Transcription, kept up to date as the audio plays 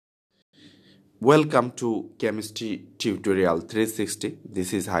Welcome to chemistry tutorial 360.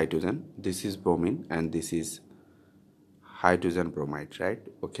 This is hydrogen, this is bromine, and this is hydrogen bromide, right?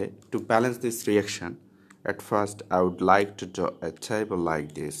 Okay, to balance this reaction, at first I would like to draw a table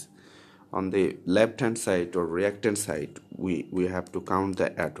like this. On the left hand side or reactant side, we have to count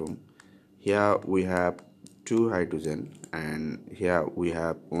the atom. Here we have 2 hydrogen and here we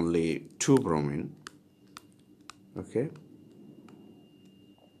have only 2 bromine. Okay,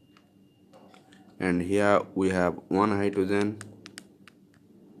 and here we have 1 hydrogen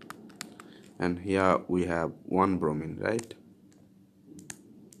and here we have 1 bromine, right?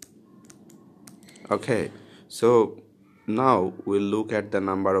 Okay, so now we'll look at the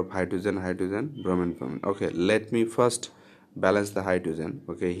number of hydrogen, bromine. Okay, let me first balance the hydrogen.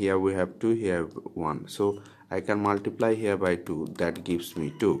 Okay, here we have 2, here 1, so I can multiply here by 2, that gives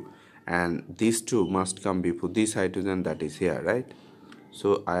me 2, and these 2 must come before this hydrogen that is here, right?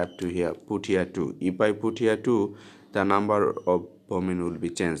 So I have to here put here 2. If I put here 2, the number of bromine will be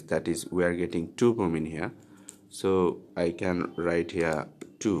changed, that is we are getting 2 bromine here, so I can write here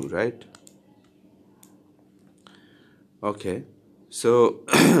 2, right? Okay, so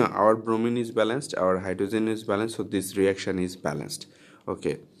our bromine is balanced, our hydrogen is balanced, so this reaction is balanced.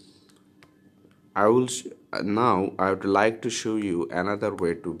 Okay, now I would like to show you another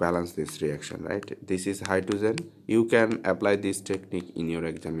way to balance this reaction, right? This is hydrogen. You can apply this technique in your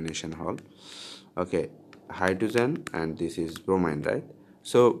examination hall. Okay, hydrogen and this is bromine, right?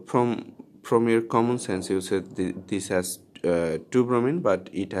 So from your common sense, you said this has 2 bromine, but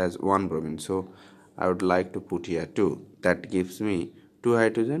it has 1 bromine, so I would like to put here 2. That gives me 2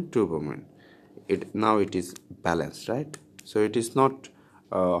 hydrogen, 2 bromine. Now it is balanced, right? So it is not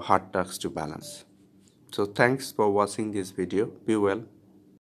hard task to balance. So thanks for watching this video. Be well.